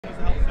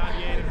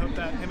98 and hoped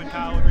that him and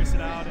Kyle would race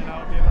it out, and I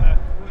would be able to,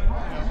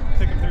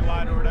 pick him through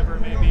wide or whatever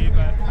it may be.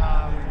 But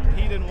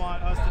he didn't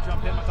want us to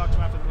jump him. I talked to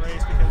him after the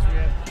race because we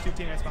had 2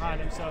 teammates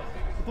behind him. So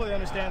completely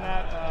understand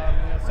that.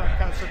 It's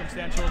kind of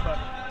circumstantial, but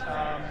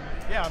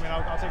yeah, I mean,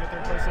 I'll take a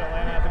 3rd place at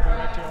Atlanta. I think we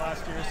wrecked here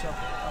last year, so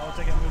we'll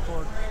take it and move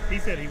forward. He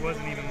said he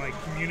wasn't even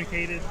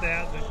communicated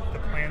that the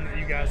plan that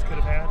you guys could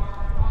have had.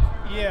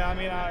 Yeah, I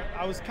mean,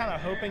 I was kind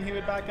of hoping he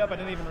would back up. I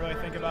didn't even really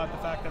think about the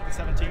fact that the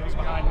 17 was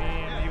behind me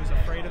and he was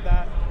afraid of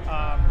that.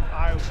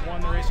 I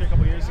won the race here a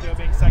couple years ago,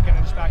 being second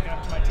and just backing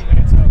up to my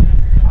teammates. So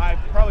I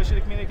probably should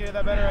have communicated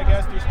that better, I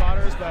guess, through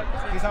spotters, but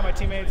he's not my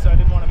teammate, so I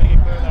didn't want to make it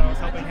clear that I was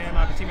helping him.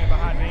 I have a teammate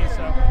behind me,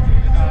 so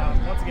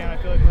once again, I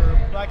feel like we're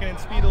lacking in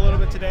speed a little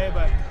bit today,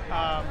 but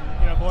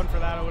going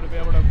for that, I would have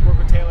been able to work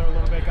with Taylor a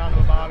little bit, gone to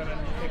the bottom, and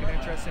make it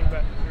interesting.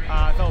 But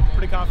I felt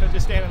pretty confident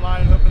just standing in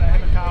line and hoping that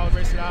him and Kyle would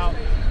race it out.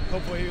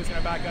 Hopefully he was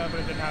going to back up,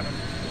 but it didn't happen.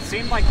 It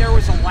seemed like there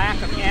was a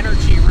lack of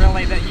energy,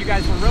 really, that you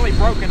guys were really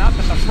broken up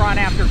at the front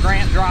after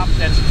Grant dropped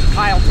and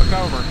Kyle took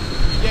over.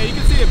 Yeah, you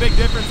can see a big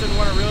difference in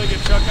when a really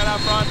good truck got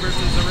out front versus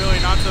a really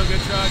not so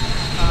good truck,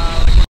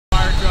 like a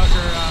fire truck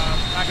or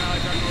back alley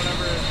truck or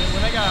whatever. And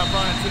when they got out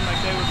front, it seemed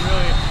like they would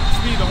really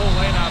speed the whole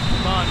lane up a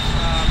bunch.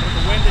 With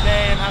the wind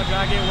today and how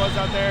draggy it was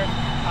out there,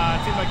 it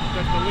seemed like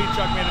the lead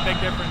truck made a big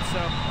difference.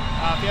 So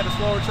if you had a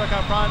slower truck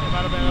out front, it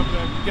might have been able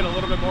to get a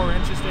little bit more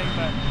interesting,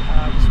 but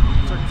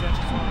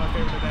circumstances were my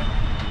favorite today.